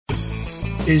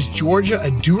Is Georgia a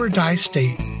do-or-die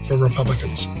state for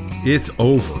Republicans? It's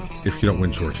over if you don't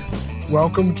win Georgia.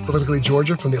 Welcome to Politically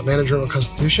Georgia from the Atlanta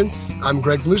Journal-Constitution. I'm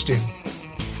Greg Bluestein.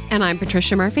 And I'm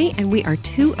Patricia Murphy, and we are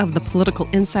two of the political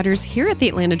insiders here at the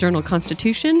Atlanta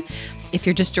Journal-Constitution. If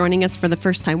you're just joining us for the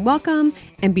first time, welcome,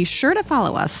 and be sure to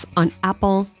follow us on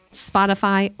Apple,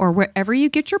 Spotify, or wherever you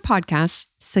get your podcasts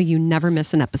so you never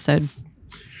miss an episode.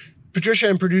 Patricia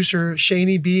and producer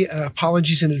Shani B,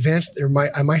 apologies in advance.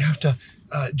 I might have to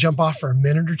jump off for a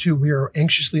minute or two. We are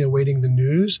anxiously awaiting the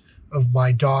news of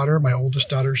my oldest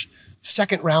daughter's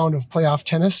second round of playoff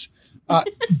tennis.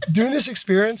 Doing this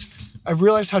experience, I've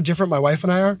realized how different my wife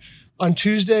and I are. On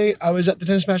Tuesday, I was at the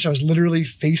tennis match. I was literally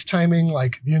FaceTiming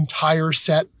like the entire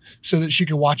set so that she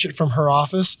could watch it from her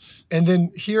office. And then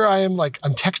here I am, like,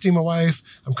 I'm texting my wife.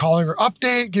 I'm calling her,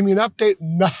 update, give me an update.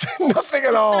 Nothing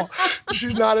at all.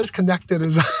 She's not as connected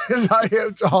as I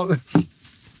am to all this.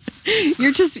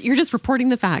 You're just reporting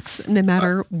the facts, no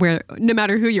matter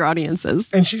who your audience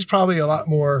is. And she's probably a lot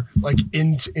more like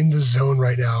in the zone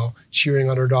right now, cheering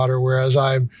on her daughter. Whereas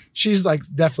she's like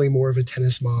definitely more of a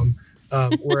tennis mom.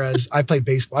 Whereas I played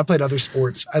baseball, I played other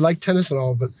sports. I like tennis and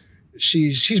all, but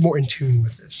she's more in tune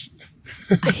with this.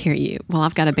 I hear you. Well,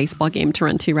 I've got a baseball game to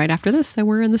run to right after this, so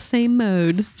we're in the same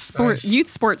mode, Nice. Youth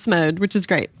sports mode, which is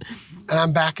great. And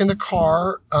I'm back in the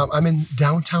car. I'm in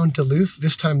downtown Duluth,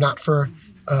 this time not for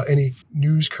any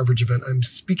news coverage event. I'm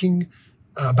speaking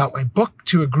about my book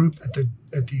to a group at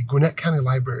the Gwinnett County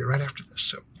Library right after this.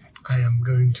 So I am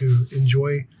going to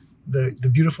enjoy the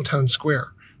beautiful town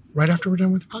square right after we're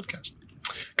done with the podcast.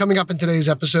 Coming up in today's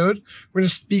episode, we're going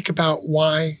to speak about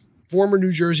why former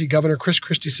New Jersey Governor Chris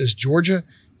Christie says Georgia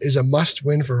is a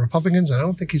must-win for Republicans. I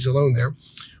don't think he's alone there.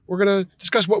 We're going to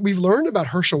discuss what we've learned about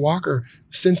Herschel Walker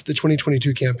since the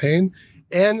 2022 campaign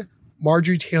and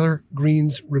Marjorie Taylor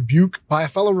Greene's rebuke by a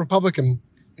fellow Republican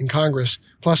in Congress.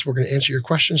 Plus, we're going to answer your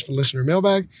questions from listener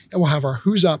mailbag, and we'll have our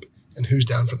Who's Up and Who's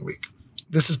Down for the week.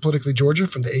 This is Politically Georgia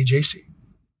from the AJC.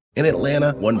 In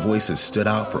Atlanta, one voice has stood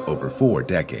out for over 4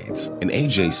 decades. An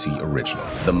AJC original,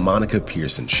 The Monica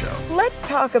Pearson Show. Let's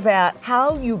talk about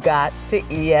how you got to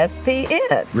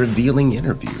ESPN. Revealing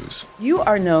interviews. You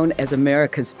are known as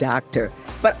America's doctor,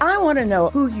 but I want to know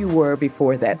who you were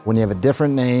before that. When you have a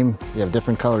different name, you have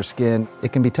different color skin,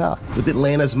 it can be tough. With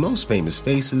Atlanta's most famous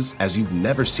faces as you've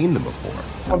never seen them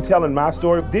before. I'm telling my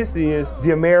story. This is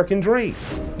the American dream.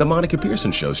 The Monica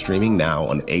Pearson Show, streaming now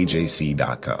on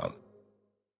AJC.com.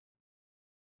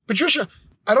 Patricia,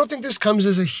 I don't think this comes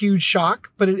as a huge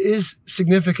shock, but it is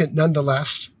significant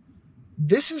nonetheless.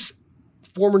 This is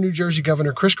former New Jersey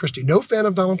Governor Chris Christie, no fan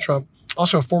of Donald Trump,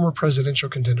 also a former presidential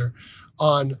contender,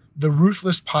 on the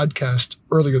Ruthless podcast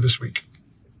earlier this week.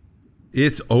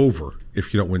 It's over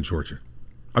if you don't win Georgia.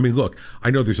 I mean, look, I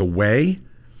know there's a way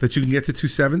that you can get to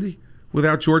 270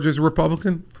 without Georgia as a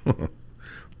Republican,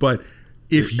 but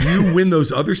if you win those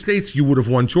other states, you would have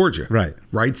won Georgia.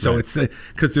 Right. So it's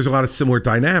because there's a lot of similar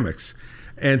dynamics.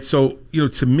 And so,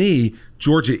 to me,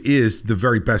 Georgia is the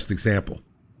very best example.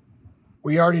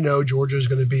 We already know Georgia is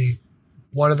going to be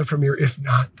one of the premier, if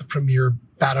not the premier,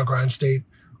 battleground state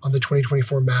on the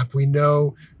 2024 map. We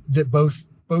know that both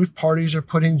parties are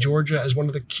putting Georgia as one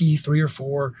of the key 3 or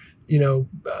 4,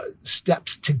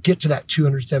 steps to get to that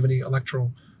 270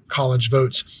 electoral college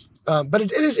votes. But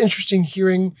it is interesting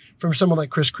hearing from someone like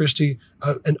Chris Christie,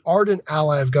 an ardent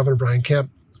ally of Governor Brian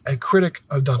Kemp, a critic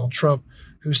of Donald Trump,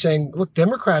 who's saying, look,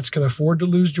 Democrats can afford to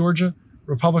lose Georgia,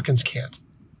 Republicans can't.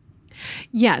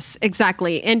 Yes,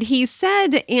 exactly. And he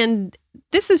said, and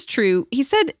this is true, he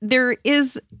said there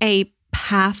is a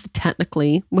path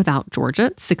technically without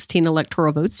Georgia, 16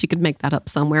 electoral votes. You could make that up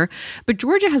somewhere. But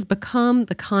Georgia has become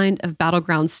the kind of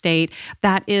battleground state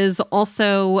that is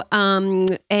also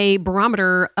a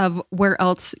barometer of where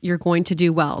else you're going to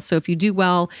do well. So if you do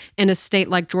well in a state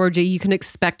like Georgia, you can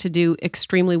expect to do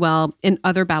extremely well in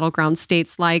other battleground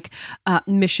states like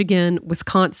Michigan,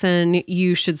 Wisconsin.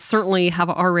 You should certainly have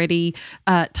already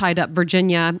tied up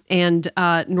Virginia, and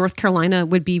North Carolina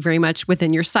would be very much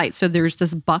within your sight. So there's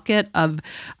this bucket of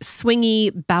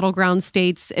swingy battleground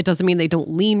states. It doesn't mean they don't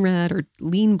lean red or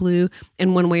lean blue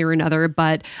in one way or another,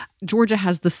 but Georgia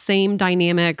has the same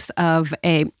dynamics of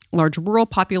a large rural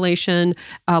population,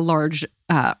 a large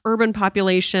urban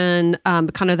population,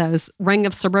 kind of those ring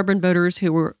of suburban voters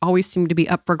who always seem to be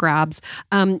up for grabs.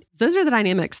 Those are the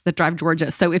dynamics that drive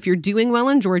Georgia. So if you're doing well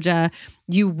in Georgia,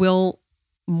 you will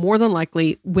more than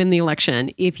likely win the election.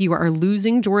 If you are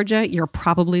losing Georgia, you're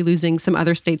probably losing some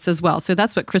other states as well. So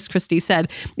that's what Chris Christie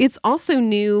said. It's also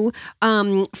new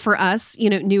for us,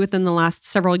 new within the last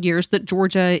several years, that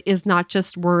Georgia is not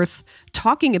just worth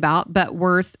talking about, but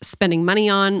worth spending money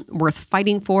on, worth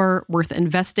fighting for, worth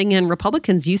investing in.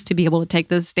 Republicans used to be able to take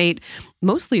this state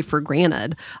mostly for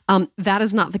granted. That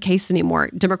is not the case anymore.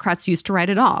 Democrats used to write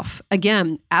it off.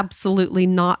 Again, absolutely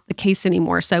not the case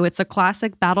anymore. So it's a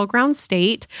classic battleground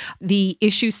state. The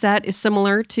issue set is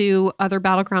similar to other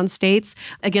battleground states.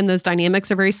 Again, those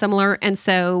dynamics are very similar. And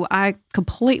so I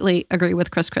completely agree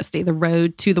with Chris Christie. The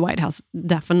road to the White House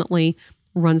definitely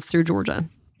runs through Georgia.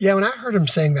 Yeah, when I heard him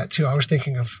saying that too, I was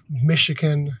thinking of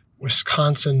Michigan,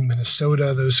 Wisconsin,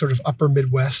 Minnesota, those sort of upper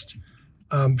Midwest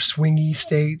swingy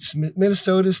states.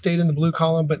 Minnesota stayed in the blue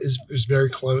column, but is very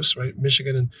close, right?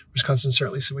 Michigan and Wisconsin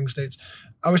certainly swing states.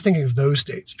 I was thinking of those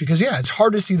states because, yeah, it's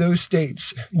hard to see those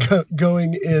states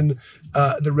going in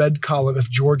the red column if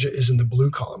Georgia is in the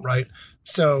blue column, right?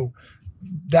 So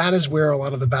that is where a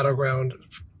lot of the battleground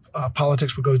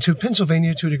politics would go to.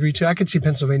 Pennsylvania to a degree too. I could see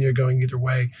Pennsylvania going either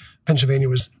way. Pennsylvania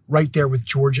was right there with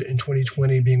Georgia in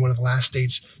 2020 being one of the last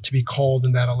states to be called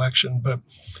in that election. But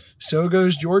so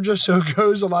goes Georgia, so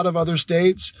goes a lot of other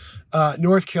states.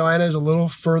 North Carolina is a little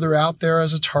further out there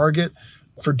as a target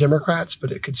for Democrats,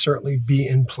 but it could certainly be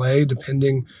in play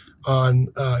depending on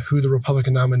who the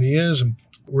Republican nominee is and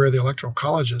where the electoral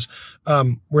college is,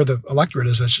 where the electorate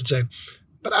is, I should say.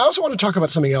 But I also want to talk about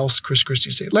something else Chris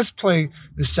Christie said. Let's play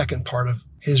the second part of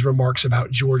his remarks about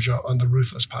Georgia on the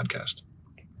Ruthless podcast.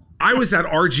 I was at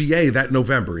RGA that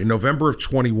November, in November of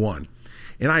 21,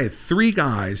 and I had three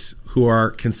guys who are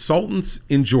consultants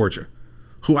in Georgia,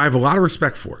 who I have a lot of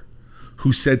respect for,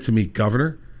 who said to me,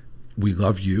 Governor, we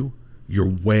love you. You're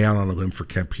way out on a limb for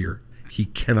Kemp here. He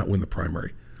cannot win the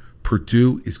primary.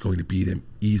 Purdue is going to beat him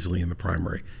easily in the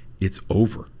primary. It's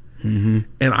over. Mm-hmm.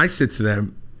 And I said to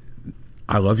them,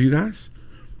 I love you guys,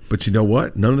 but you know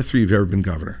what? None of the three have ever been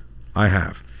governor. I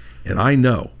have. And I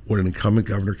know what an incumbent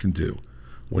governor can do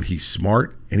when he's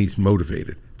smart and he's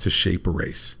motivated to shape a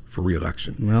race for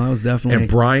re-election. Well, that was definitely...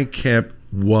 And Brian Kemp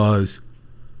was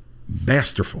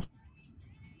masterful.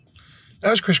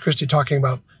 That was Chris Christie talking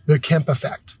about the Kemp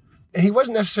effect. And he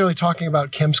wasn't necessarily talking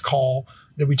about Kemp's call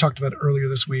that we talked about earlier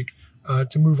this week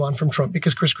to move on from Trump,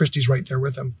 because Chris Christie's right there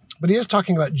with him. But he is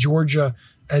talking about Georgia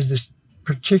as this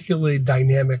particularly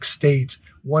dynamic state,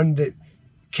 one that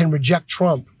can reject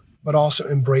Trump, but also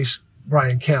embrace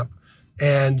Brian Kemp.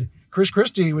 And Chris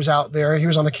Christie was out there. He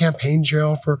was on the campaign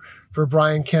trail for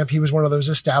Brian Kemp. He was one of those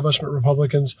establishment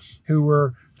Republicans who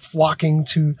were flocking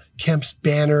to Kemp's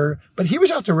banner, but he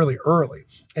was out there really early.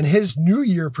 And his New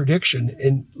Year prediction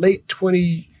in late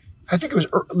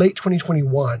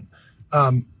 2021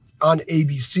 on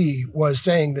ABC was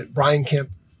saying that Brian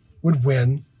Kemp would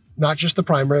win not just the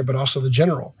primary, but also the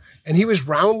general. And he was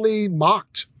roundly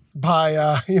mocked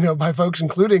by folks,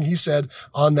 including, he said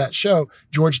on that show,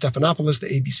 George Stephanopoulos, the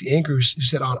ABC anchor, who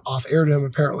said off air to him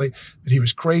apparently that he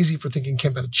was crazy for thinking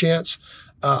Kemp had a chance.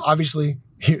 Obviously,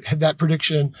 that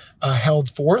prediction held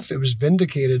forth. It was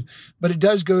vindicated. But it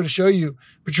does go to show you,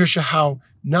 Patricia, how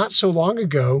not so long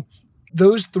ago,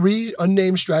 those three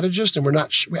unnamed strategists, and I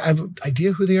have an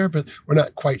idea who they are, but we're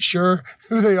not quite sure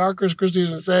who they are, Chris Christie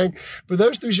isn't saying, but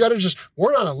those three strategists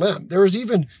weren't on a limb. There was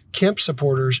even Kemp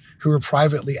supporters who were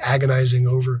privately agonizing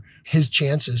over his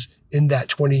chances in that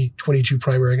 2022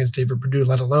 primary against David Perdue,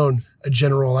 let alone a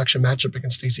general election matchup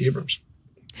against Stacey Abrams.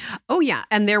 Oh, yeah.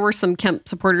 And there were some Kemp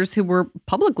supporters who were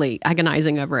publicly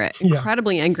agonizing over it,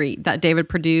 incredibly angry that David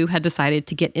Perdue had decided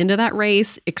to get into that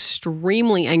race,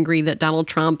 extremely angry that Donald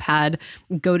Trump had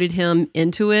goaded him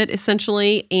into it,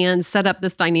 essentially, and set up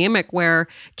this dynamic where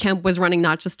Kemp was running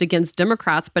not just against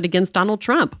Democrats, but against Donald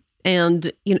Trump.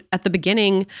 And at the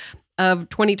beginning of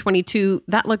 2022,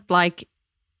 that looked like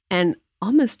an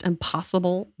almost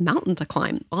impossible mountain to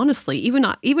climb, honestly. Even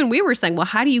we were saying, well,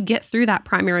 how do you get through that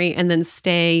primary and then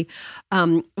stay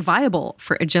viable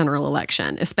for a general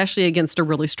election, especially against a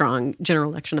really strong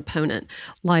general election opponent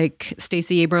like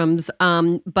Stacey Abrams?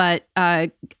 But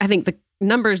I think the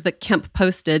numbers that Kemp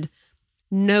posted,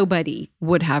 nobody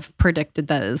would have predicted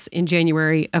those in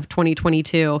January of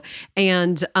 2022.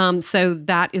 And so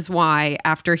that is why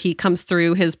after he comes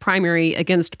through his primary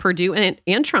against Perdue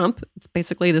and Trump, it's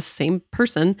basically the same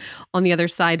person on the other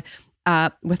side,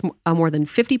 with a more than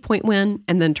 50-point win,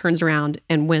 and then turns around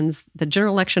and wins the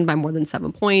general election by more than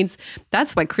 7 points.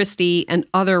 That's why Christie and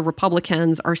other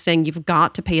Republicans are saying you've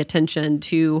got to pay attention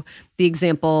to the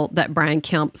example that Brian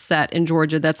Kemp set in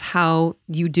Georgia. That's how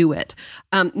you do it.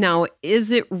 Now,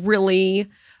 is it really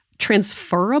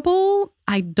transferable,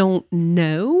 I don't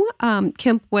know.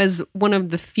 Kemp was one of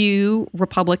the few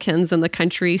Republicans in the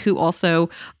country who also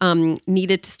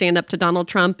needed to stand up to Donald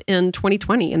Trump in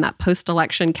 2020 in that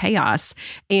post-election chaos.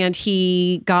 And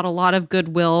he got a lot of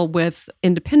goodwill with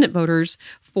independent voters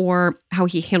for how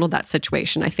he handled that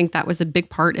situation. I think that was a big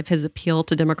part of his appeal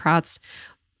to Democrats.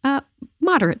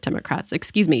 Moderate Democrats,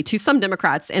 to some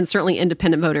Democrats and certainly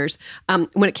independent voters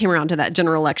when it came around to that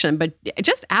general election, but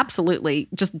just absolutely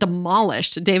just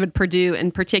demolished David Perdue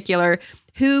in particular,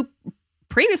 who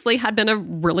previously had been a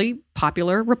really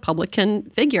popular Republican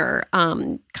figure,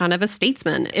 kind of a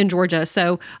statesman in Georgia.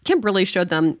 So Kemp really showed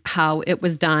them how it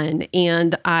was done.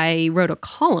 And I wrote a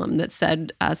column that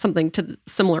said something to the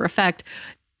similar effect.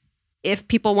 If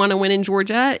people want to win in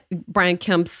Georgia, Brian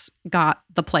Kemp's got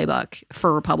the playbook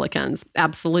for Republicans.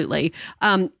 Absolutely.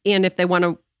 And if they want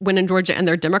to win in Georgia and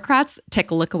they're Democrats, take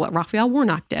a look at what Raphael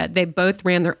Warnock did. They both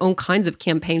ran their own kinds of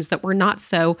campaigns that were not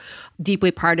so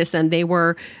deeply partisan. They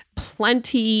were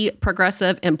plenty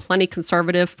progressive and plenty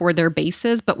conservative for their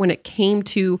bases. But when it came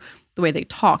to the way they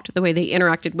talked, the way they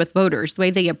interacted with voters, the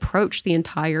way they approached the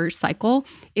entire cycle,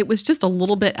 it was just a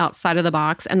little bit outside of the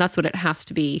box. And that's what it has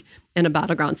to be in a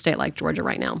battleground state like Georgia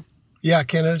right now. Yeah,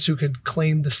 candidates who could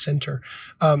claim the center.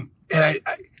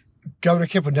 Governor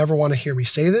Kemp would never want to hear me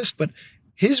say this, but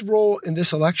his role in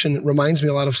this election reminds me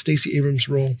a lot of Stacey Abrams'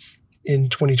 role in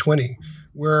 2020,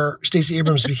 where Stacey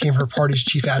Abrams became her party's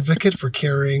chief advocate for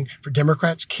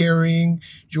Democrats carrying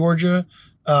Georgia.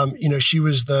 She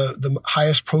was the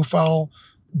highest profile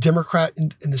Democrat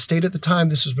in the state at the time.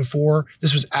 This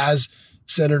was as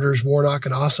Senators Warnock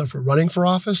and Ossoff were running for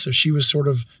office. So she was sort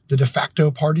of the de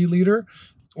facto party leader.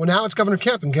 Well, now it's Governor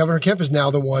Kemp, and Governor Kemp is now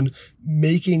the one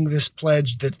making this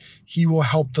pledge that he will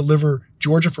help deliver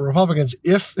Georgia for Republicans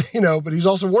but he's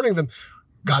also warning them,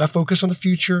 got to focus on the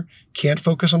future, can't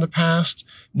focus on the past,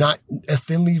 not a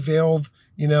thinly veiled,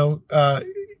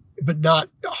 but not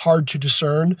hard to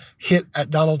discern hit at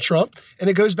Donald Trump. And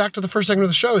it goes back to the first segment of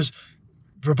the show is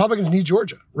Republicans need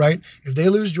Georgia, right? If they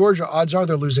lose Georgia, odds are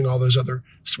they're losing all those other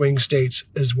swing states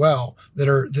as well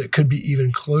that could be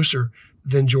even closer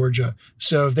than Georgia.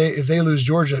 So if they lose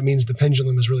Georgia, it means the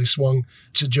pendulum has really swung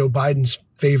to Joe Biden's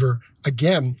favor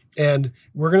again. And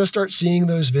we're going to start seeing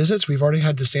those visits. We've already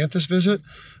had DeSantis visit.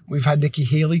 We've had Nikki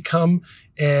Haley come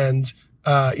and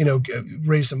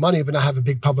raise some money, but not have a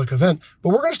big public event. But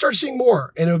we're going to start seeing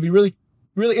more. And it'll be really,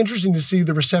 really interesting to see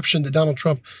the reception that Donald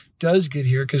Trump does get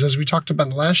here. Because as we talked about in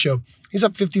the last show, he's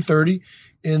up 50-30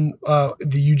 in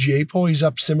the UGA poll. He's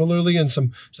up similarly in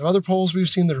some other polls we've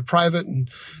seen that are private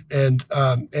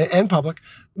and public.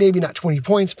 Maybe not 20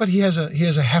 points, but he has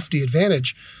a hefty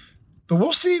advantage. But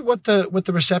we'll see what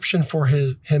the reception for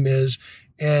him is.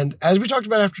 And as we talked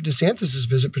about after DeSantis'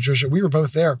 visit, Patricia, we were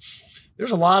both there.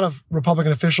 There's a lot of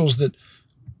Republican officials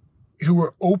who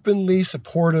were openly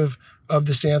supportive of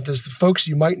DeSantis. The folks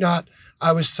you might not,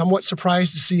 I was somewhat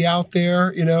surprised to see out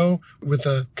there, with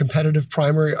a competitive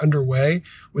primary underway,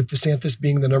 with DeSantis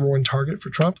being the number one target for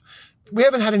Trump. We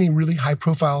haven't had any really high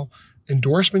profile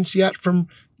endorsements yet from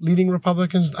leading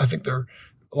Republicans. I think there are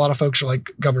a lot of folks are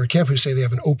like Governor Kemp who say they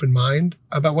have an open mind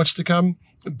about what's to come,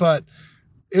 but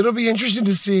it'll be interesting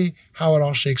to see how it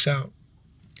all shakes out.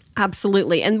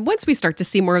 Absolutely. And once we start to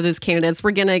see more of those candidates,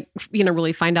 we're going to,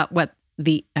 really find out what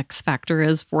the X factor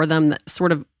is for them, that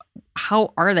sort of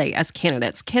how are they as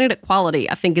candidates? Candidate quality,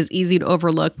 I think, is easy to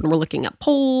overlook when we're looking at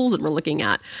polls and we're looking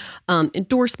at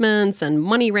endorsements and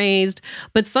money raised.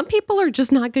 But some people are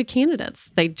just not good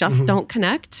candidates. They just don't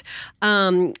connect.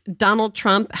 Donald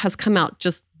Trump has come out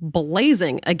just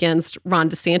blazing against Ron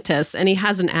DeSantis, and he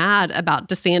has an ad about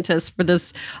DeSantis for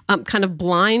this kind of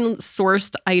blind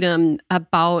sourced item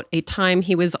about a time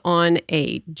he was on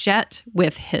a jet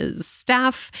with his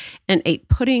staff and ate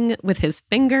pudding with his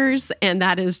fingers, and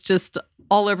that is just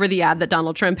all over the ad that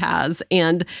Donald Trump has.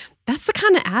 And that's the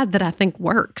kind of ad that I think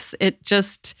works. It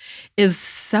just is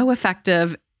so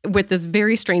effective with this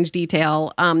very strange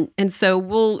detail. And so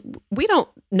we don't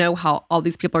know how all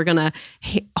these people are going to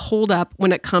hold up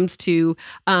when it comes to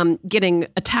getting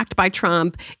attacked by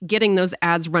Trump, getting those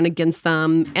ads run against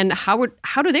them. And how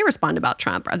do they respond about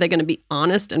Trump? Are they going to be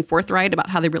honest and forthright about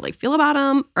how they really feel about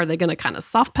him? Are they going to kind of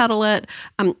soft pedal it?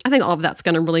 I think all of that's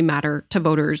going to really matter to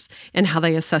voters and how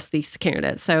they assess these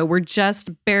candidates. So we're just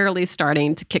barely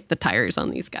starting to kick the tires on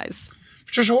these guys.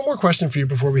 Patricia, one more question for you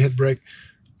before we hit break.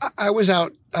 I was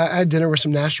out, I had dinner with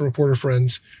some National Reporter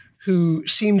friends who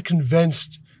seemed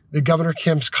convinced that Governor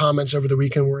Kemp's comments over the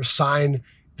weekend were a sign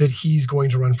that he's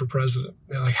going to run for president.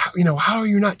 They're like, how are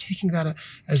you not taking that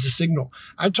as a signal?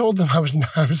 I told them I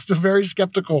was still very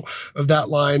skeptical of that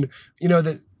line,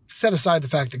 that set aside the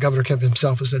fact that Governor Kemp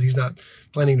himself has said he's not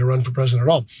planning to run for president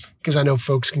at all, because I know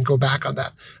folks can go back on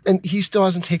that. And he still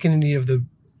hasn't taken any of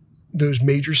those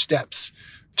major steps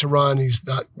to run.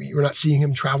 We're not seeing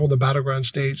him travel the battleground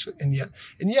states. And yet,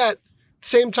 at the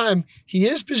same time, he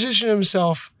is positioning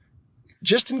himself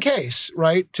just in case,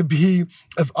 right? To be,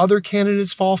 if other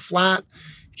candidates fall flat,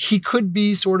 he could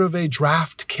be sort of a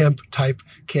draft Kemp type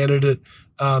candidate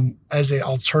as an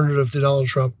alternative to Donald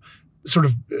Trump, sort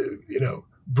of,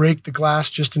 break the glass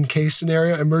just in case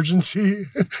scenario, emergency,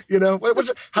 how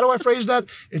do I phrase that?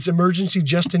 It's emergency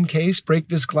just in case, break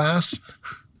this glass,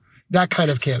 that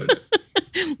kind of candidate.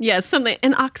 Yes, something,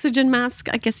 an oxygen mask,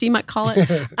 I guess you might call it.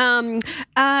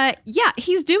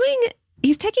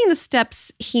 He's taking the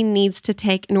steps he needs to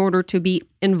take in order to be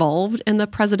involved in the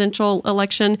presidential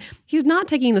election. He's not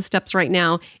taking the steps right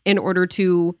now in order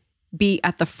to be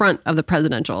at the front of the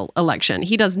presidential election.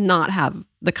 He does not have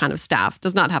the kind of staff,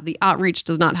 does not have the outreach,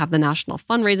 does not have the national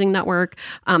fundraising network,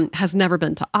 has never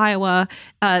been to Iowa.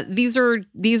 These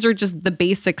are just the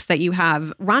basics that you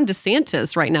have. Ron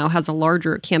DeSantis right now has a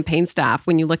larger campaign staff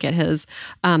when you look at his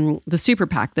the super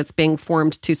PAC that's being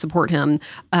formed to support him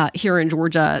here in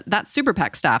Georgia. That super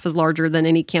PAC staff is larger than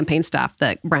any campaign staff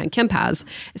that Brian Kemp has.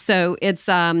 So it's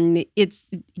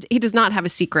he does not have a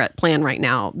secret plan right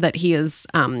now that he's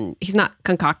not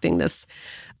concocting this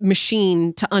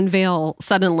machine to unveil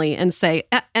suddenly and say,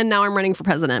 and now I'm running for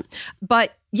president.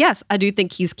 But yes, I do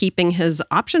think he's keeping his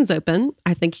options open.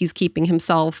 I think he's keeping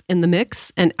himself in the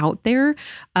mix and out there.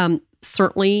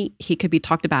 Certainly, he could be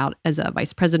talked about as a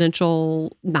vice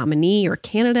presidential nominee or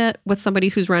candidate with somebody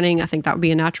who's running. I think that would be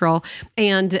a natural.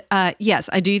 And yes,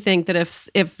 I do think that if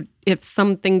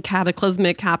something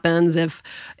cataclysmic happens, if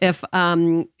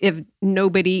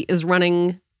nobody is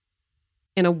running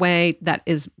in a way that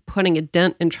is putting a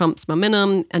dent in Trump's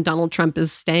momentum and Donald Trump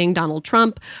is staying Donald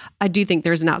Trump, I do think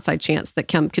there's an outside chance that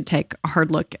Kemp could take a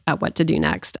hard look at what to do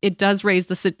next. It does raise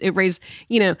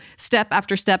step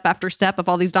after step after step of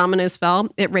all these dominoes fell.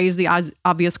 It raised the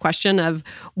obvious question of,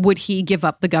 would he give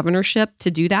up the governorship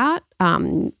to do that?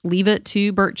 Leave it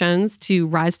to Burt Jones to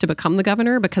rise to become the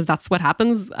governor, because that's what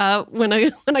happens when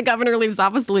a governor leaves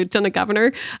office, the lieutenant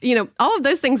governor. All of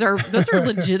those things are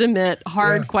legitimate,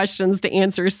 hard questions to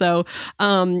answer. So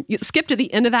you skip to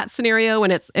the end of that scenario,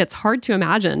 and it's hard to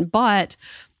imagine, but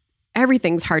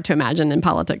everything's hard to imagine in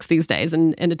politics these days,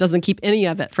 and it doesn't keep any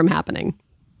of it from happening.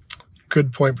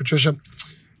 Good point, Patricia.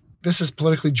 This is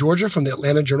Politically Georgia from the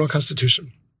Atlanta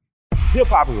Journal-Constitution.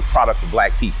 Hip-hop is a product of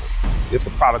Black people. It's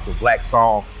a product of Black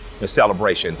song and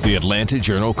celebration. The Atlanta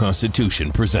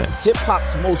Journal-Constitution presents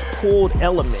hip-hop's most pulled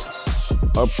elements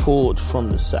are pulled from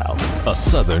the South. A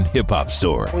Southern hip-hop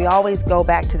story. We always go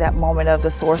back to that moment of the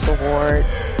Source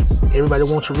Awards. Everybody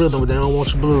wants your rhythm, but they don't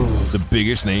want your blues. The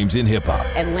biggest names in hip-hop.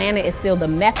 Atlanta is still the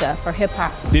mecca for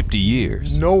hip-hop. 50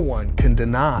 years. No one can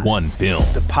deny one film.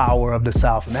 The power of the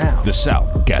South now. The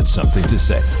South got something to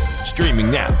say.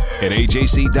 Streaming now at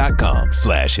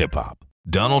ajc.com/hiphop.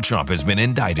 Donald Trump has been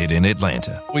indicted in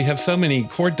Atlanta. We have so many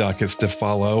court dockets to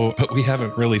follow, but we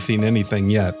haven't really seen anything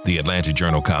yet. The Atlanta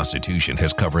Journal-Constitution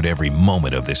has covered every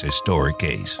moment of this historic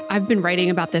case. I've been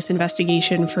writing about this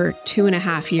investigation for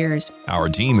 2.5 years. Our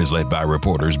team is led by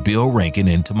reporters Bill Rankin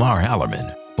and Tamar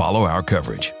Hallerman. Follow our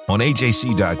coverage on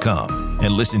ajc.com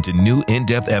and listen to new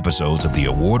in-depth episodes of the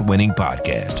award-winning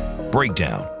podcast,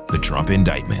 Breakdown, the Trump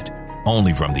Indictment,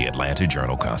 only from the Atlanta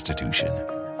Journal-Constitution.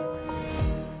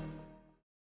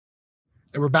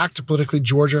 And we're back to Politically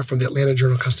Georgia from the Atlanta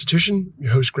Journal-Constitution.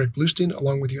 Your host, Greg Bluestein,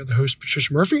 along with your other host,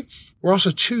 Patricia Murphy. We're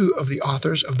also two of the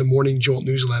authors of the Morning Jolt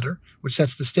newsletter, which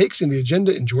sets the stakes and the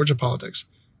agenda in Georgia politics.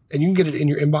 And you can get it in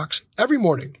your inbox every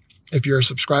morning if you're a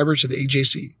subscriber to the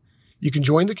AJC. You can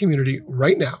join the community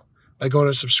right now by going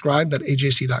to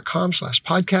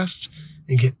subscribe.ajc.com/podcasts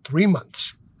and get 3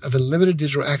 months of unlimited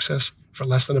digital access for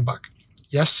less than $1.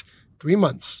 Yes, 3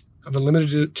 months of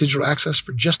unlimited digital access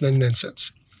for just 99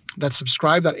 cents. That's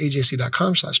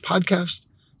subscribe.ajc.com/podcast,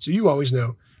 so you always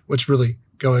know what's really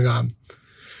going on.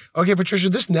 Okay, Patricia,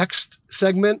 this next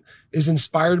segment is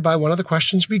inspired by one of the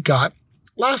questions we got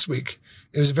last week.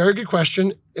 It was a very good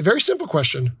question, a very simple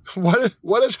question.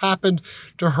 What has happened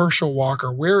to Herschel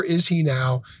Walker? Where is he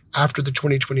now after the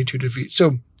 2022 defeat?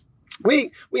 So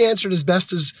we answered as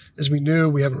best as we knew.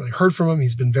 We haven't really heard from him.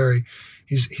 He's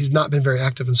not been very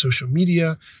active on social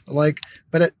media,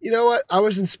 But you know what? I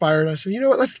was inspired. I said, you know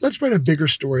what? Let's write a bigger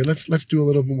story. Let's do a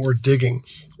little bit more digging.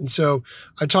 And so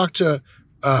I talked to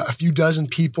a few dozen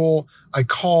people. I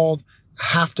called a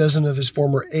half dozen of his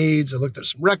former aides. I looked at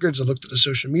some records. I looked at the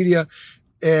social media,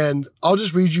 and I'll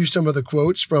just read you some of the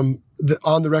quotes from the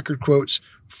on the record quotes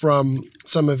from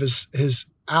some of his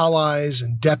allies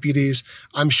and deputies.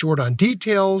 I'm short on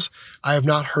details. I have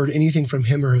not heard anything from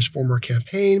him or his former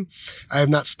campaign. I have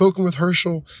not spoken with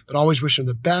Herschel, but always wish him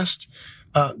the best.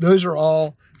 Those are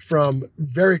all from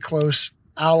very close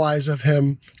allies of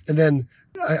him. And then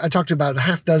I talked to about a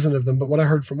half dozen of them, but what I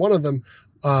heard from one of them,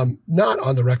 not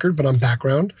on the record, but on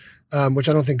background, which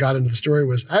I don't think got into the story,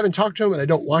 was I haven't talked to him and I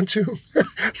don't want to.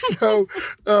 So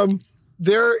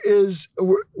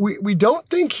we don't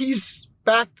think he's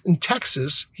back in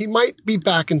Texas. He might be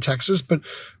back in Texas, but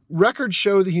records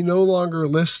show that he no longer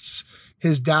lists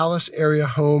his Dallas area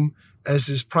home as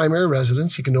his primary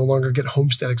residence. He can no longer get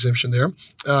homestead exemption there.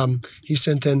 He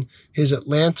sent in his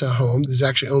Atlanta home. This is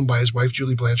actually owned by his wife,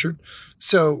 Julie Blanchard.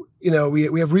 So,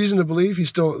 we have reason to believe he's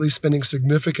still at least spending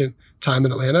significant time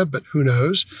in Atlanta, but who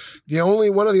knows?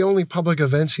 One of the only public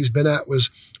events he's been at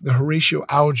was the Horatio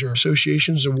Alger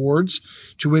Association's awards,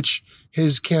 to which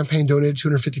his campaign donated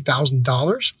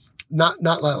 $250,000. Not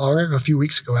that long ago, a few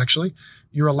weeks ago, actually.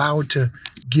 You're allowed to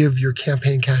give your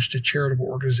campaign cash to charitable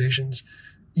organizations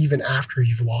even after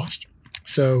you've lost.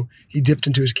 So he dipped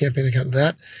into his campaign account of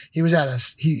that. He was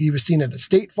he was seen at a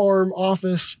State Farm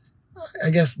office, I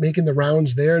guess, making the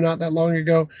rounds there not that long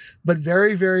ago, but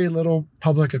very, very little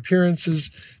public appearances,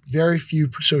 very few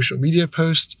social media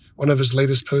posts. One of his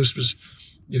latest posts was,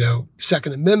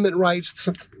 Second Amendment rights,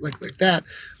 something like that,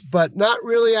 but not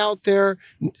really out there.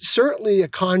 Certainly a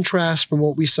contrast from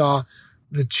what we saw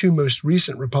the two most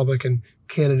recent Republican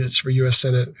candidates for U.S.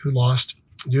 Senate who lost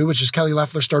do, which is Kelly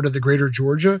Loeffler started the Greater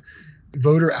Georgia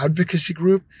voter advocacy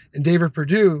group, and David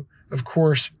Perdue, of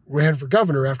course, ran for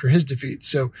governor after his defeat.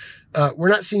 So we're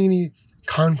not seeing any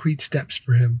concrete steps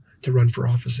for him to run for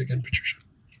office again, Patricia.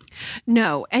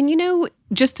 No. And,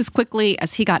 just as quickly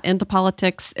as he got into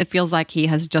politics, it feels like he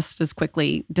has just as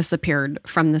quickly disappeared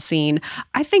from the scene.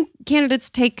 I think candidates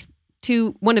take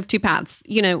one of two paths.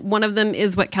 One of them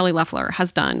is what Kelly Loeffler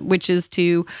has done, which is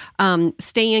to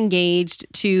stay engaged,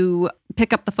 to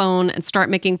pick up the phone and start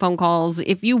making phone calls.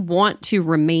 If you want to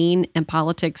remain in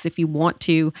politics, if you want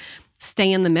to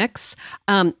stay in the mix,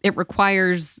 it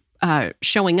requires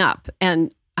showing up.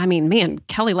 And I mean, man,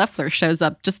 Kelly Loeffler shows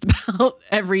up just about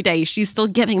every day. She's still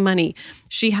giving money.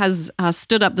 She has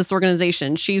stood up this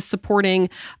organization. She's supporting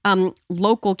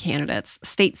local candidates,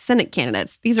 state Senate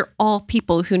candidates. These are all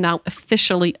people who now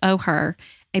officially owe her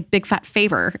a big fat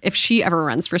favor if she ever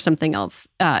runs for something else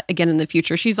again in the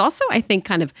future. She's also, I think,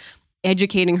 kind of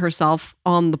educating herself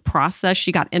on the process.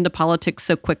 She got into politics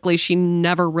so quickly. She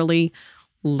never really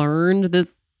learned the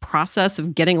process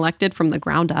of getting elected from the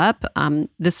ground up.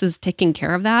 This is taking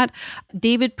care of that.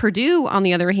 David Perdue, on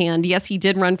the other hand, yes, he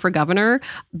did run for governor,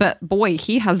 but boy,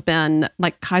 he has been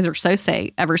like Kaiser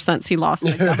Sose ever since he lost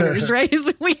the governor's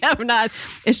race. We have not.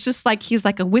 It's just like he's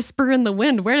like a whisper in the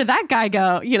wind. Where did that guy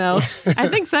go? I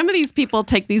think some of these people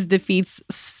take these defeats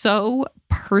so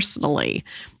personally.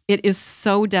 It is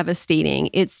so devastating.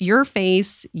 It's your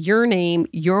face, your name,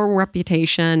 your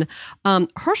reputation.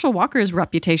 Herschel Walker's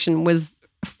reputation was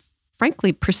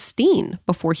frankly pristine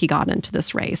before he got into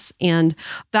this race. And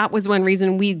that was one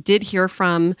reason we did hear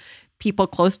from people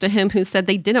close to him who said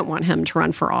they didn't want him to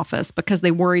run for office because they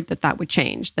worried that would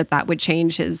change, that would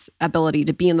change his ability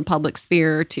to be in the public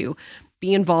sphere, to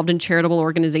be involved in charitable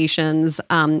organizations,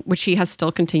 which he has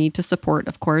still continued to support,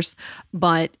 of course.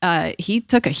 But he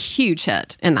took a huge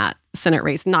hit in that Senate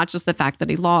race, not just the fact that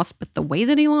he lost, but the way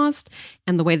that he lost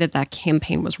and the way that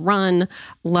campaign was run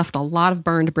left a lot of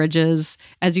burned bridges.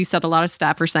 As you said, a lot of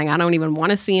staff are saying, I don't even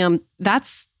want to see him.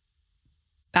 That's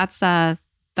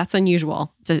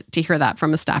unusual to hear that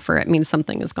from a staffer. It means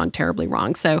something has gone terribly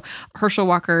wrong. So Herschel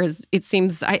Walker,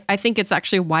 I think it's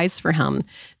actually wise for him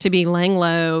to be laying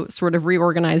low, sort of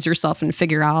reorganize yourself and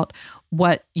figure out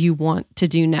what you want to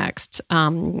do next.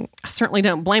 I certainly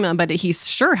don't blame him, but he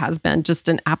sure has been just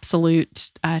an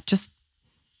absolute just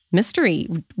mystery.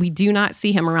 We do not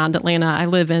see him around Atlanta. I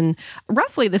live in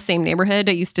roughly the same neighborhood.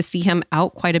 I used to see him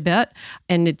out quite a bit,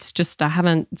 and it's just I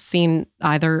haven't seen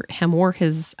either him or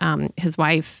his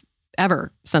wife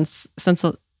ever since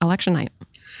election night.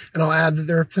 And I'll add that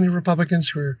there are plenty of Republicans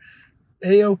who are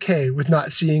A-okay with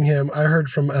not seeing him. I heard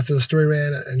from after the story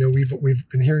ran. I know we've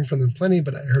been hearing from them plenty,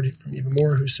 but I heard it from even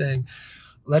more who's saying,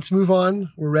 "Let's move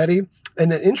on. We're ready."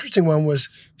 And an interesting one was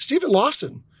Stephen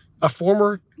Lawson, a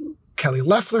former Kelly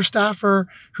Loeffler staffer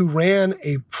who ran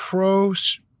a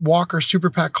pro-Walker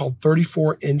super PAC called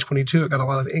 34N22. It got a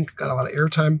lot of ink, got a lot of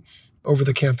airtime over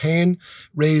the campaign,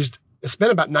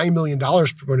 spent about $9 million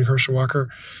promoting Herschel Walker.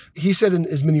 He said in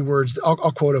as many words, I'll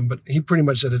quote him, but he pretty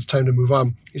much said it's time to move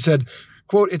on. He said,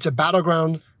 quote, "It's a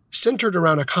battleground centered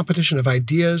around a competition of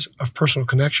ideas, of personal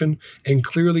connection, and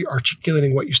clearly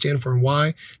articulating what you stand for and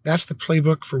why. That's the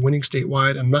playbook for winning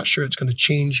statewide. I'm not sure it's going to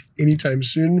change anytime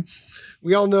soon.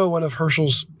 We all know one of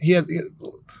Herschel's, he had a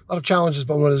lot of challenges,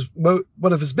 but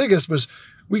one of his biggest was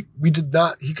he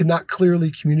could not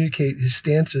clearly communicate his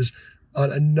stances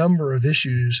on a number of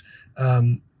issues.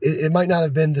 It might not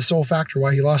have been the sole factor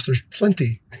why he lost. There's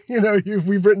plenty,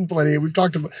 we've written plenty. We've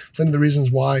talked about plenty of the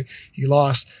reasons why he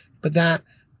lost, but that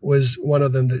was one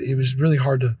of them that it was really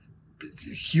hard to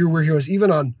hear where he was, even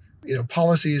on,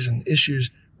 policies and issues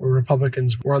where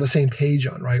Republicans were on the same page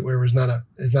on, right? Where it's not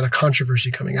a controversy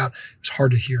coming out. It was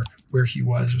hard to hear where he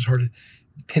was. It was hard to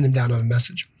pin him down on a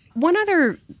message. One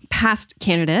other past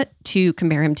candidate to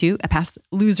compare him to, a past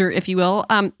loser, if you will,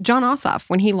 Jon Ossoff,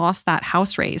 when he lost that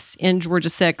House race in Georgia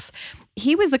 6,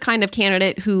 he was the kind of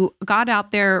candidate who got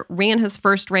out there, ran his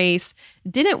first race,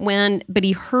 didn't win, but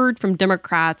he heard from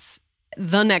Democrats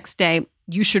the next day,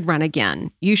 you should run again.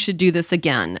 You should do this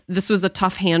again. This was a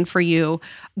tough hand for you.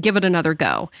 Give it another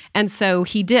go. And so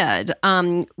he did.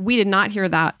 We did not hear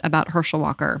that about Herschel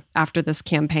Walker after this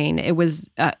campaign. It was,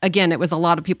 it was a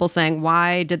lot of people saying,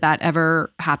 why did that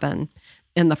ever happen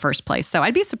in the first place? So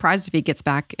I'd be surprised if he gets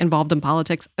back involved in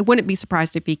politics. I wouldn't be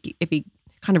surprised if he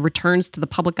kind of returns to the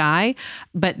public eye.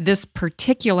 But this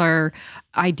particular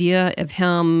idea of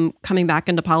him coming back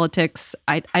into politics,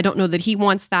 I don't know that he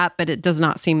wants that, but it does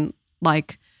not seem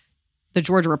like the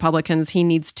Georgia Republicans, he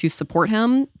needs to support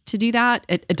him to do that.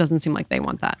 It doesn't seem like they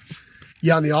want that.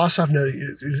 Yeah, on the Ossoff note,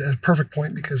 it was a perfect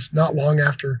point because not long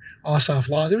after Ossoff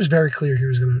lost, it was very clear he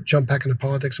was going to jump back into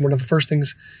politics. And one of the first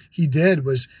things he did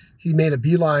was he made a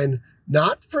beeline,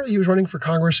 he was running for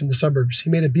Congress in the suburbs.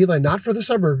 He made a beeline not for the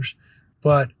suburbs,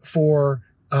 but for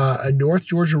a North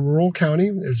Georgia rural county.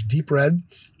 It was deep red,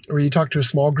 where you talked to a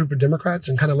small group of Democrats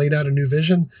and kind of laid out a new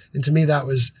vision. And to me, that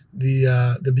was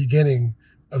the beginning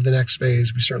of the next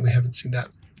phase. We certainly haven't seen that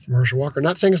from Herschel Walker.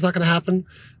 Not saying it's not going to happen,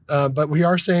 but we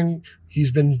are saying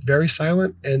he's been very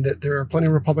silent and that there are plenty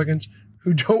of Republicans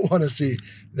who don't want to see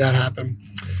that happen.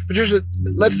 Patricia,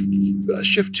 let's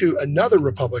shift to another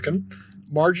Republican,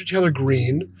 Marjorie Taylor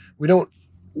Greene. We don't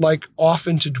like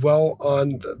often to dwell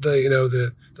on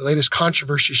the latest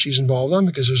controversy she's involved on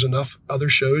because there's enough other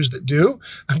shows that do.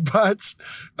 But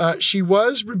she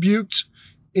was rebuked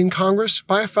in Congress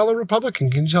by a fellow Republican.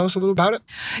 Can you tell us a little about it?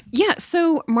 Yeah.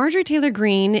 So Marjorie Taylor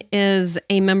Greene is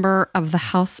a member of the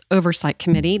House Oversight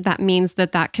Committee. That means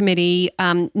that committee,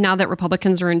 now that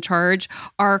Republicans are in charge,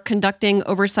 are conducting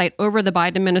oversight over the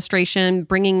Biden administration,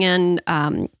 bringing in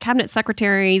cabinet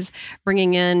secretaries,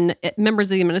 bringing in members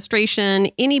of the administration,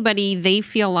 anybody they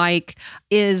feel like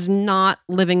is not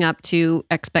living up to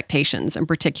expectations in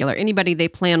particular, anybody they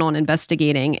plan on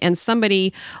investigating. And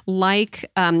somebody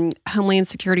like Homeland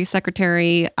Security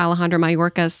Secretary Alejandro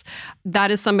Mayorkas, that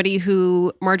is somebody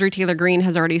who Marjorie Taylor Greene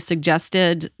has already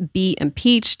suggested be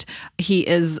impeached. He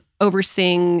is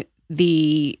overseeing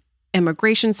the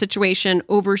immigration situation,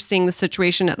 overseeing the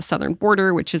situation at the southern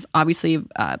border, which is obviously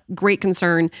a great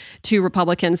concern to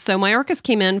Republicans. So Mayorkas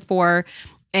came in for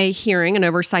an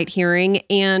oversight hearing,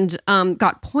 and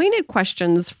got pointed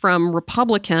questions from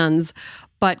Republicans,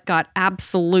 but got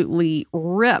absolutely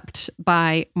ripped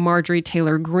by Marjorie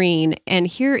Taylor Greene. And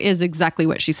here is exactly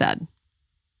what she said.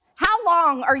 How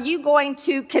long are you going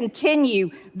to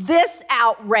continue this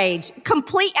outrage,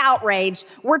 complete outrage,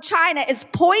 where China is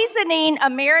poisoning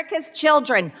America's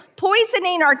children,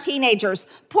 poisoning our teenagers,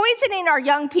 poisoning our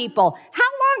young people? How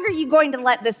long are you going to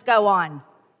let this go on?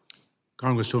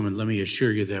 Congresswoman, let me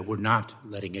assure you that we're not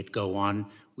letting it go on.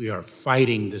 We are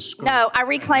fighting this. No, I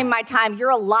reclaim my time. You're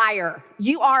a liar.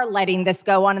 You are letting this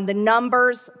go on, and the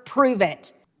numbers prove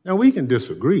it. Now, we can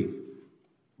disagree,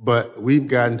 but we've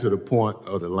gotten to the point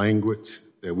of the language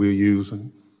that we're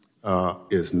using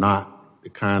is not the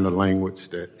kind of language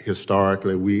that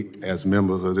historically we, as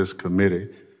members of this committee,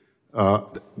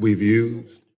 we've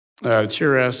used.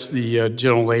 Chair asks the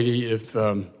gentlelady if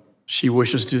she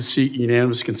wishes to seek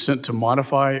unanimous consent to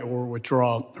modify or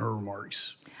withdraw her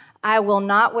remarks. I will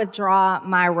not withdraw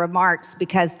my remarks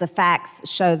because the facts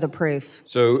show the proof.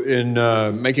 So in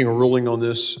making a ruling on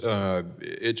this,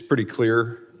 it's pretty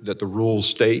clear that the rules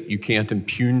state you can't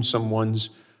impugn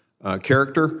someone's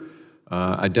character.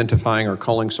 Identifying or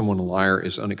calling someone a liar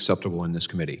is unacceptable in this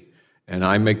committee. And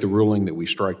I make the ruling that we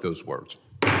strike those words.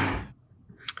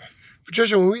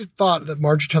 Patricia, when we thought that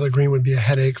Marjorie Taylor Greene would be a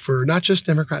headache for not just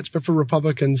Democrats, but for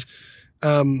Republicans,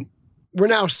 we're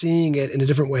now seeing it in a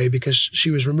different way because she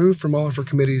was removed from all of her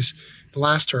committees the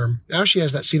last term. Now she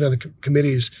has that seat on the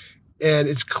committees. And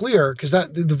it's clear, because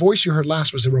the voice you heard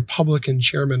last was the Republican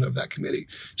chairman of that committee.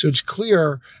 So it's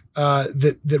clear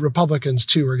that Republicans,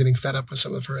 too, are getting fed up with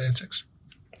some of her antics.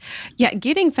 Yeah,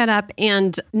 getting fed up,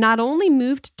 and not only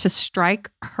moved to strike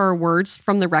her words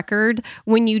from the record.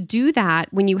 When you do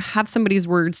that, when you have somebody's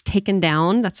words taken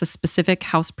down, that's a specific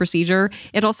House procedure.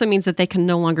 It also means that they can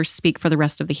no longer speak for the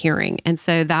rest of the hearing. And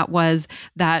so that was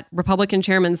that Republican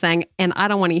chairman saying, and I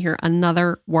don't want to hear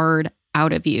another word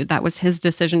out of you. That was his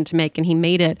decision to make, and he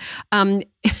made it.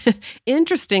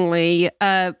 Interestingly,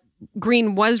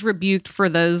 Greene was rebuked for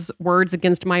those words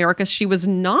against Mayorkas. She was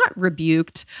not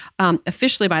rebuked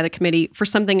officially by the committee for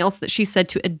something else that she said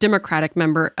to a Democratic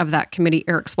member of that committee,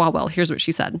 Eric Swalwell. Here's what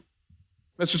she said.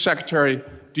 Mr. Secretary,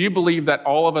 do you believe that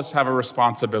all of us have a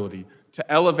responsibility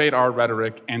to elevate our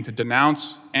rhetoric and to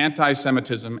denounce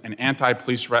anti-Semitism and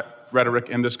anti-police rhetoric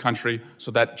in this country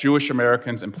so that Jewish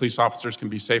Americans and police officers can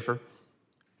be safer?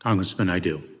 Congressman, I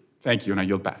do. Thank you, and I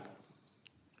yield back.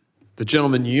 The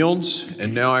gentleman yields,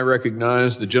 and now I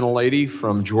recognize the gentlelady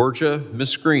from Georgia,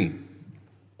 Ms. Greene.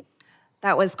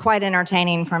 That was quite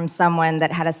entertaining from someone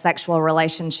that had a sexual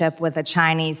relationship with a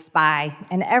Chinese spy,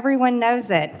 and everyone knows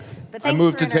it. But I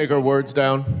move to take her words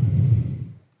down.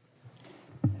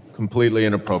 Completely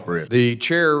inappropriate. The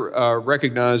chair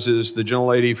recognizes the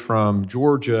gentlelady from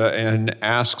Georgia and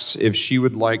asks if she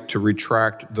would like to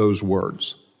retract those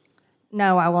words.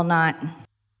 No, I will not.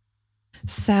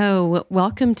 So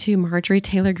welcome to Marjorie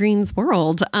Taylor Greene's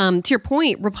world. To your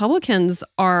point, Republicans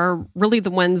are really the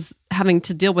ones having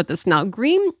to deal with this. Now,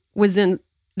 Greene was in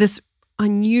this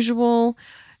unusual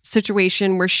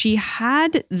situation where she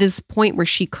had this point where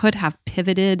she could have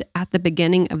pivoted at the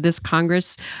beginning of this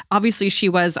Congress. Obviously, she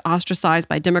was ostracized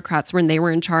by Democrats when they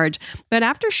were in charge. But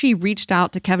after she reached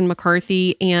out to Kevin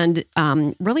McCarthy and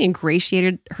really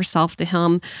ingratiated herself to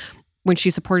him, when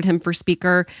she supported him for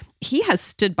speaker, he has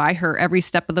stood by her every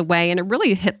step of the way, and it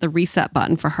really hit the reset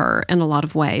button for her in a lot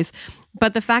of ways.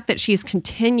 But the fact that she's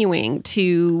continuing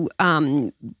to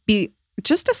be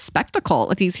just a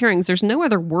spectacle at these hearings, there's no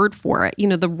other word for it. You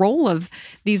know, the role of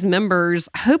these members,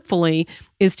 hopefully,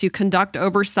 is to conduct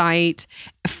oversight,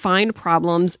 find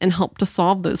problems, and help to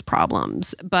solve those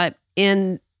problems. But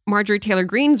in Marjorie Taylor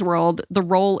Greene's world, the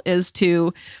role is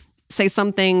to say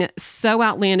something so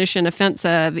outlandish and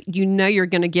offensive, you know you're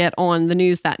going to get on the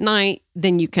news that night,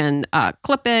 then you can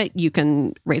clip it, you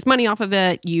can raise money off of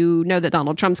it, you know that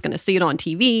Donald Trump's going to see it on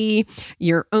TV,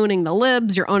 you're owning the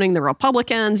libs, you're owning the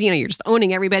Republicans, you're just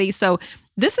owning everybody. So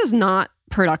this is not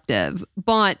productive,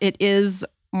 but it is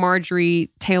Marjorie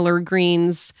Taylor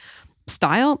Greene's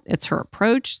style, it's her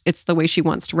approach, it's the way she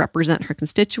wants to represent her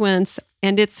constituents,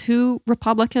 and it's who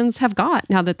Republicans have got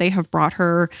now that they have brought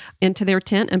her into their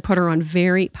tent and put her on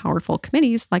very powerful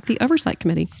committees like the Oversight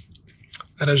Committee.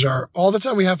 That is all the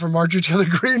time we have for Marjorie Taylor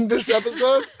Greene this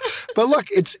episode. But look,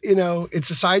 it's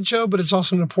a sideshow, but it's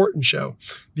also an important show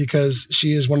because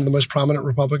she is one of the most prominent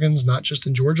Republicans, not just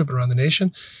in Georgia, but around the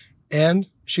nation. And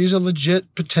she's a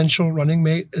legit potential running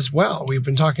mate as well. We've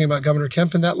been talking about Governor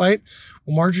Kemp in that light.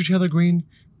 Well, Marjorie Taylor Greene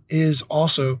is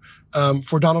also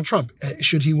for Donald Trump,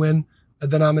 should he win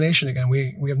the nomination again.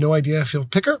 We have no idea if he'll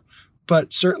pick her,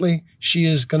 but certainly she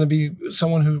is going to be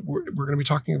someone who we're going to be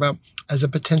talking about as a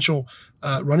potential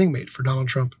running mate for Donald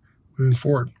Trump moving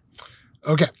forward.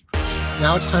 Okay,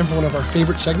 now it's time for one of our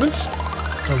favorite segments,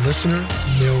 the Listener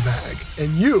Mailbag.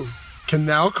 And you can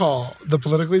now call the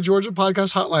Politically Georgia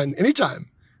podcast hotline anytime.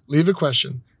 Leave a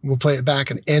question, and we'll play it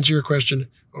back and answer your question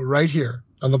right here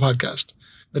on the podcast.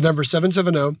 The number is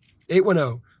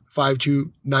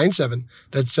 770-810-5297.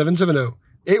 That's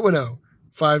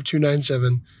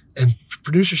 770-810-5297. And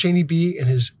producer Shaney B and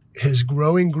his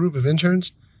growing group of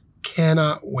interns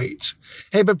cannot wait.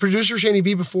 Hey, but producer Shaney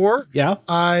B, before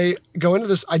I go into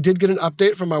this, I did get an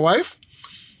update from my wife.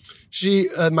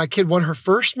 My kid won her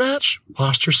first match,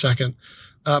 lost her second,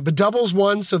 but doubles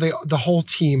won, so the whole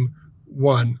team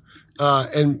won.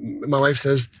 And my wife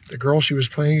says the girl she was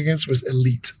playing against was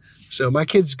elite. So my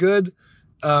kid's good.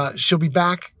 She'll be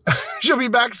back. She'll be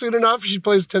back soon enough. She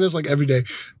plays tennis like every day,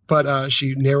 but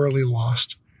she narrowly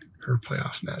lost her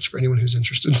playoff match for anyone who's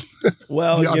interested.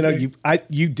 Well,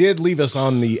 you did leave us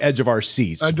on the edge of our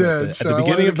seats. I did. At the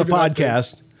beginning of the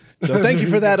podcast. So thank you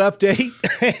for that update.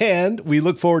 And we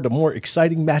look forward to more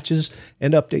exciting matches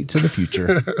and updates in the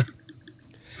future.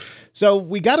 So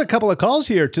we got a couple of calls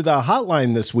here to the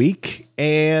hotline this week.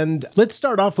 And let's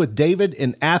start off with David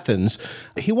in Athens.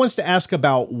 He wants to ask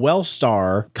about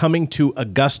Wellstar coming to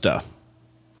Augusta.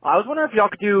 I was wondering if y'all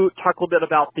could talk a little bit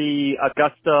about the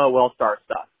Augusta Wellstar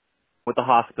stuff with the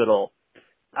hospital.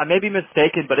 I may be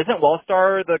mistaken, but isn't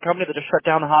Wellstar the company that just shut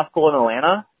down the hospital in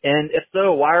Atlanta? And if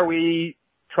so, why are we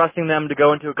trusting them to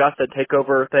go into Augusta and take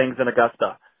over things in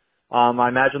Augusta. I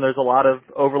imagine there's a lot of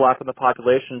overlap in the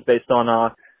populations based on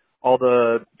all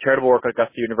the charitable work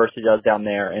Augusta University does down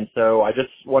there. And so I just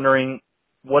wondering,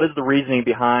 what is the reasoning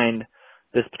behind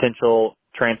this potential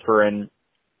transfer and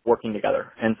working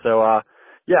together? And so,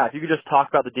 if you could just talk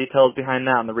about the details behind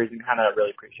that and the reason behind that, I'd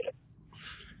really appreciate it.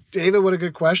 David, what a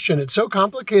good question. It's so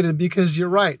complicated because you're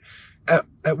right.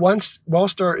 At once,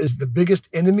 Wellstar is the biggest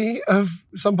enemy of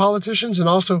some politicians and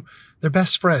also their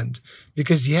best friend.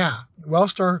 Because,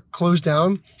 Wellstar closed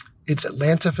down its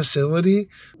Atlanta facility,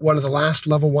 one of the last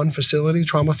level 1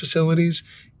 trauma facilities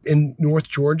in North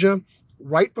Georgia,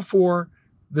 right before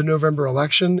the November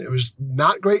election. It was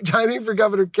not great timing for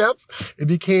Governor Kemp. It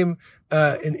became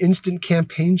an instant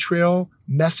campaign trail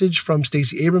message from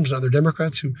Stacey Abrams and other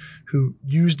Democrats who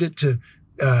used it to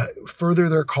further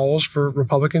their calls for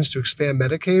Republicans to expand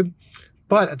Medicaid.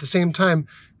 But at the same time,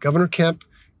 Governor Kemp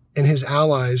and his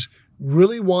allies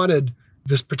really wanted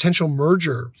this potential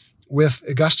merger with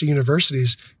Augusta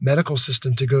University's medical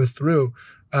system to go through.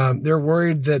 They're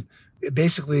worried that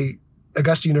basically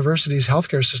Augusta University's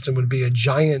healthcare system would be a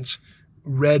giant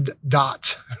red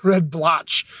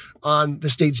blotch on the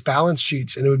state's balance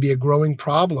sheets, and it would be a growing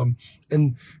problem.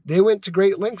 And they went to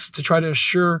great lengths to try to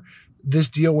assure this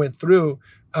deal went through,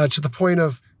 to the point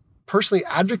of personally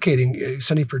advocating.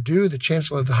 Sonny Perdue, the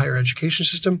chancellor of the higher education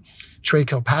system, Trey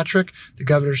Kilpatrick, the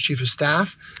governor's chief of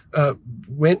staff,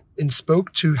 went and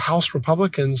spoke to House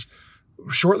Republicans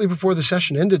shortly before the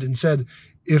session ended and said,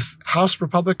 if House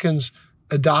Republicans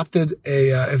adopted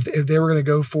if they were going to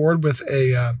go forward with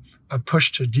a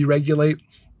push to deregulate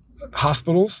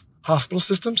hospital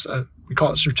systems, we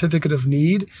call it certificate of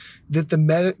need, that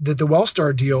the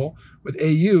Wellstar deal with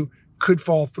AU could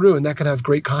fall through, and that could have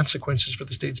great consequences for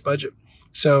the state's budget.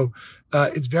 So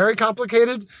it's very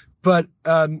complicated, but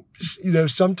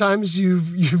sometimes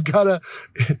you've got to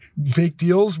make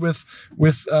deals with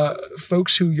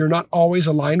folks who you're not always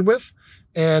aligned with.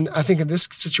 And I think in this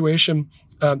situation,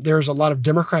 there's a lot of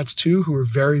Democrats too who are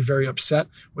very, very upset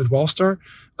with Wellstar,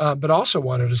 but also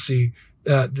wanted to see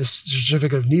this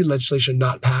certificate of need legislation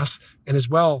not pass, and as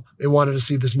well they wanted to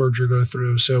see this merger go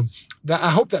through. So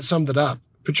I hope that summed it up.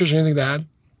 Patricia, anything to add?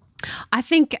 I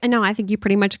think you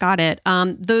pretty much got it.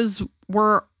 Those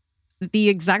were the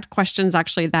exact questions,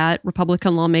 actually, that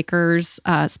Republican lawmakers,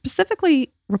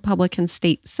 specifically Republican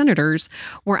state senators,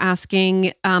 were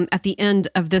asking at the end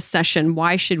of this session.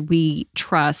 Why should we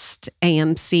trust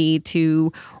AMC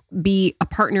to be a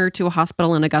partner to a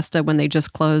hospital in Augusta when they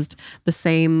just closed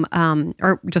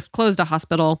just closed a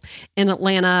hospital in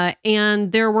Atlanta?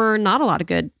 And there were not a lot of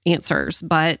good answers.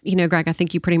 But, Greg, I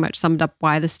think you pretty much summed up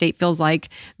why the state feels like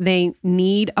they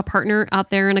need a partner out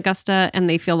there in Augusta, and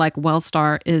they feel like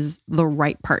Wellstar is the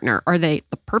right partner. Are they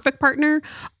the perfect partner?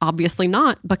 Obviously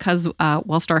not, because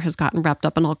Wellstar has gotten wrapped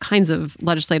up in all kinds of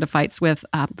legislative fights with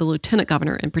the lieutenant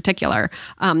governor in particular.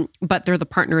 But they're the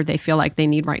partner they feel like they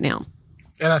need right now.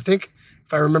 And I think,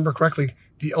 if I remember correctly,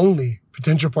 the only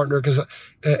potential partner, because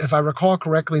if I recall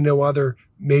correctly, no other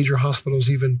major hospitals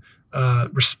even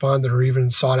responded or even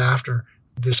sought after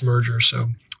this merger. So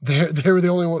they were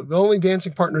the only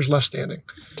dancing partners left standing.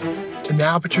 And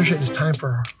now, Patricia, it is time for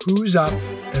our Who's Up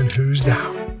and Who's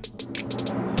Down.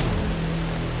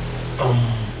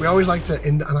 We always like to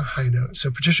end on a high note. So,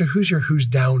 Patricia, who's your Who's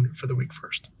Down for the week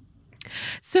first?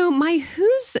 So my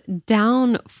Who's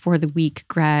Down for the week,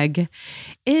 Greg,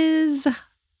 is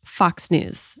Fox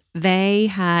News. They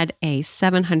had a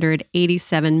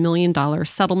 $787 million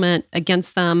settlement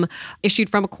against them issued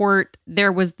from a court.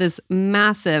 There was this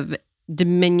massive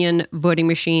Dominion voting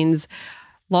machines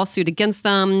lawsuit against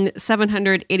them.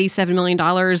 $787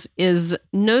 million is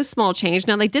no small change.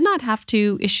 Now, they did not have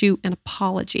to issue an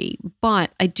apology,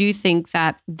 but I do think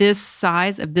that this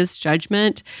size of this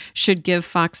judgment should give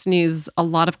Fox News a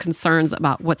lot of concerns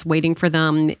about what's waiting for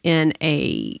them in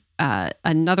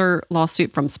another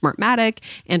lawsuit from Smartmatic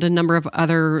and a number of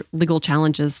other legal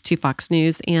challenges to Fox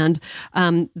News, and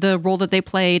the role that they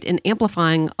played in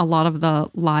amplifying a lot of the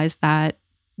lies that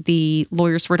the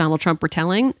lawyers for Donald Trump were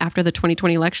telling after the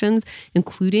 2020 elections,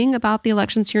 including about the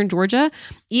elections here in Georgia,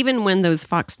 even when those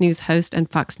Fox News host and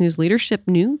Fox News leadership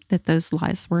knew that those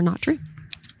lies were not true.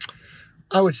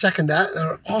 I would second that. And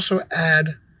I would also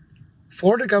add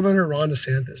Florida Governor Ron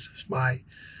DeSantis is my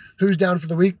Who's Down for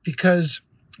the week, because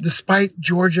despite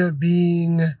Georgia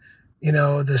being,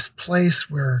 this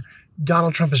place where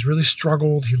Donald Trump has really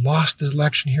struggled, he lost the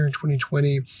election here in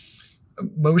 2020.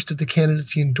 Most of the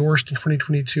candidates he endorsed in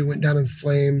 2022 went down in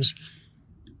flames.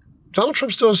 Donald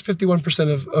Trump still has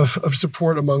 51% of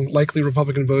support among likely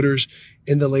Republican voters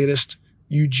in the latest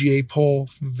UGA poll,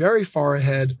 very far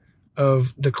ahead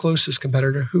of the closest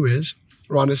competitor, who is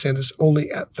Ron DeSantis,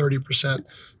 only at 30%.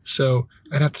 So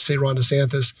I'd have to say Ron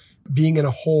DeSantis being in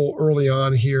a hole early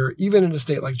on here, even in a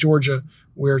state like Georgia,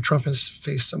 where Trump has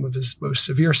faced some of his most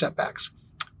severe setbacks.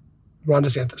 Ron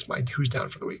DeSantis, my who's down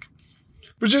for the week.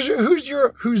 Patricia, who's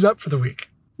your who's up for the week?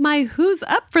 My who's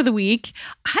up for the week,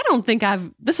 I don't think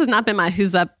this has not been my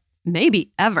who's up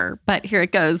maybe ever, but here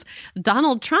it goes.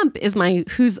 Donald Trump is my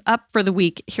who's up for the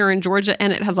week here in Georgia,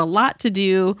 and it has a lot to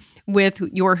do with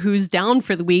your who's down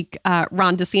for the week,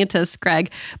 Ron DeSantis,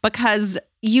 Greg, because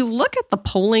you look at the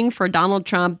polling for Donald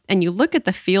Trump and you look at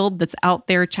the field that's out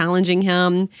there challenging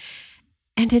him,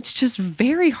 and it's just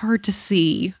very hard to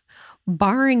see,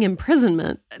 barring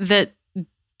imprisonment, that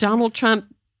Donald Trump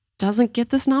doesn't get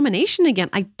this nomination again.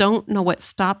 I don't know what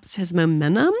stops his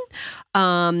momentum.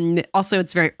 Also,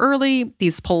 it's very early.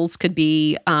 These polls could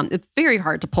be, it's very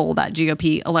hard to poll that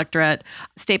GOP electorate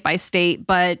state by state,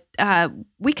 but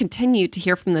we continue to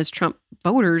hear from those Trump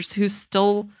voters who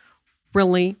still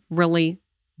really, really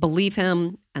believe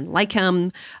him and like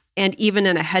him. And even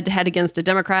in a head-to-head against a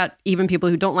Democrat, even people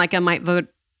who don't like him might vote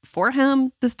for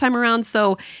him this time around.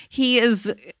 So he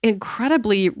is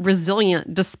incredibly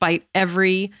resilient despite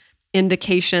every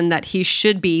indication that he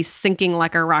should be sinking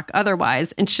like a rock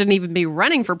otherwise and shouldn't even be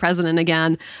running for president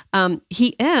again. He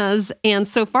is, and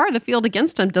so far the field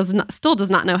against him still does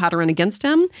not know how to run against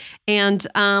him. And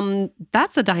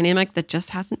that's a dynamic that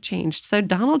just hasn't changed. So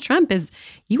Donald Trump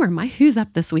you are my who's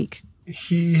up this week.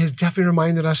 He has definitely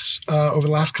reminded us over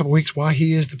the last couple of weeks why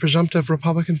he is the presumptive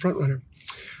Republican frontrunner.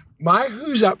 My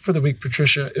who's up for the week,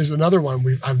 Patricia, is another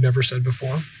one I've never said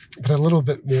before, but a little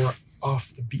bit more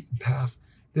off the beaten path.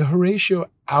 The Horatio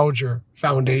Alger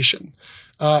Foundation,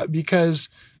 because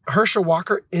Herschel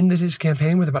Walker ended his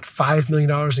campaign with about $5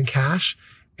 million in cash,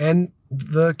 and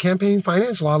the campaign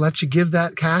finance law lets you give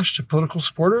that cash to political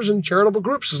supporters and charitable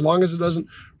groups as long as it doesn't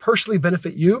personally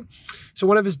benefit you. So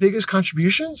one of his biggest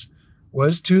contributions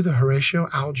was to the Horatio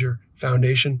Alger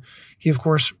Foundation. He, of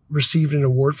course, received an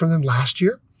award from them last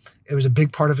year. It was a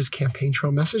big part of his campaign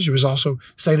trail message. It was also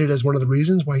cited as one of the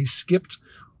reasons why he skipped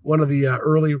one of the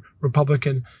early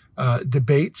Republican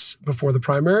debates before the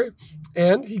primary.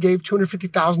 And he gave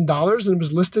 $250,000 and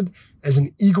was listed as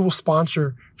an Eagle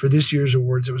sponsor for this year's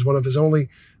awards. It was one of his only,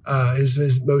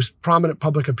 his most prominent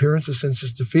public appearances since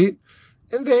his defeat.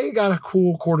 And they got a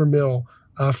cool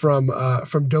 $250,000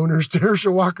 from donors to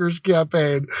Herschel Walker's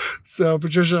campaign. So,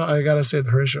 Patricia, I got to say the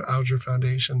Horatio Alger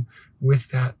Foundation with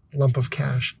that lump of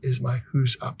cash is my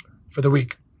who's up for the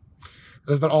week.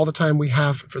 That's about all the time we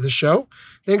have for this show.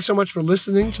 Thanks so much for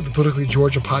listening to the Politically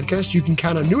Georgia podcast. You can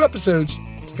count on new episodes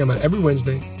to come out every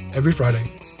Wednesday, every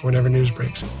Friday, whenever news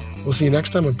breaks. We'll see you next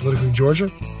time on Politically Georgia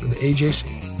from the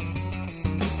AJC.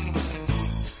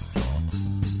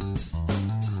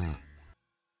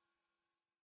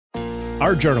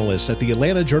 Our journalists at the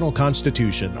Atlanta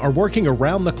Journal-Constitution are working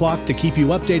around the clock to keep you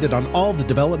updated on all the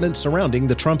developments surrounding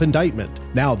the Trump indictment.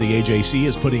 Now the AJC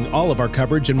is putting all of our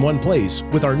coverage in one place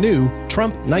with our new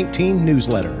Trump 19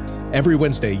 newsletter. Every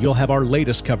Wednesday, you'll have our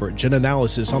latest coverage and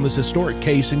analysis on this historic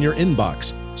case in your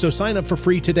inbox. So sign up for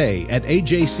free today at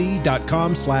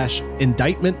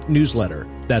ajc.com/indictment newsletter.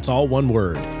 That's all one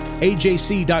word.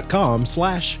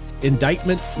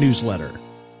 ajc.com/indictment newsletter.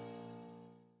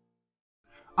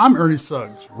 I'm Ernie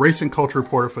Suggs, race and culture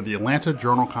reporter for the Atlanta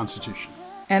Journal-Constitution.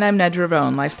 And I'm Nedra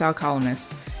Ravone, lifestyle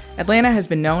columnist. Atlanta has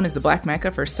been known as the Black Mecca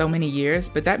for so many years,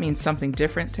 but that means something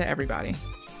different to everybody.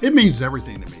 It means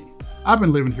everything to me. I've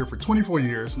been living here for 24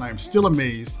 years, and I am still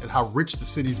amazed at how rich the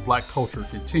city's Black culture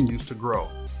continues to grow.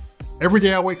 Every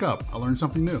day I wake up, I learn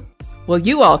something new. Well,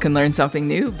 you all can learn something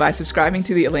new by subscribing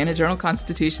to the Atlanta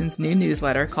Journal-Constitution's new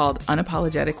newsletter called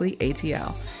Unapologetically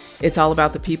ATL. It's all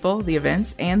about the people, the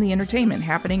events, and the entertainment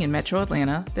happening in Metro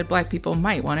Atlanta that Black people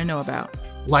might want to know about.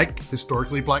 Like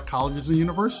historically Black colleges and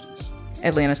universities.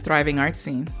 Atlanta's thriving art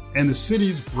scene. And the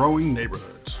city's growing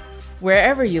neighborhoods.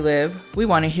 Wherever you live, we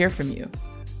want to hear from you.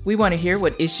 We want to hear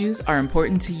what issues are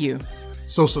important to you.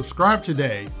 So subscribe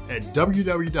today at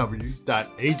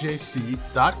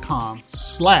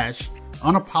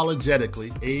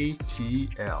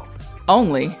www.ajc.com/unapologeticallyATL.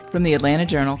 Only from the Atlanta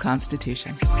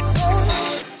Journal-Constitution.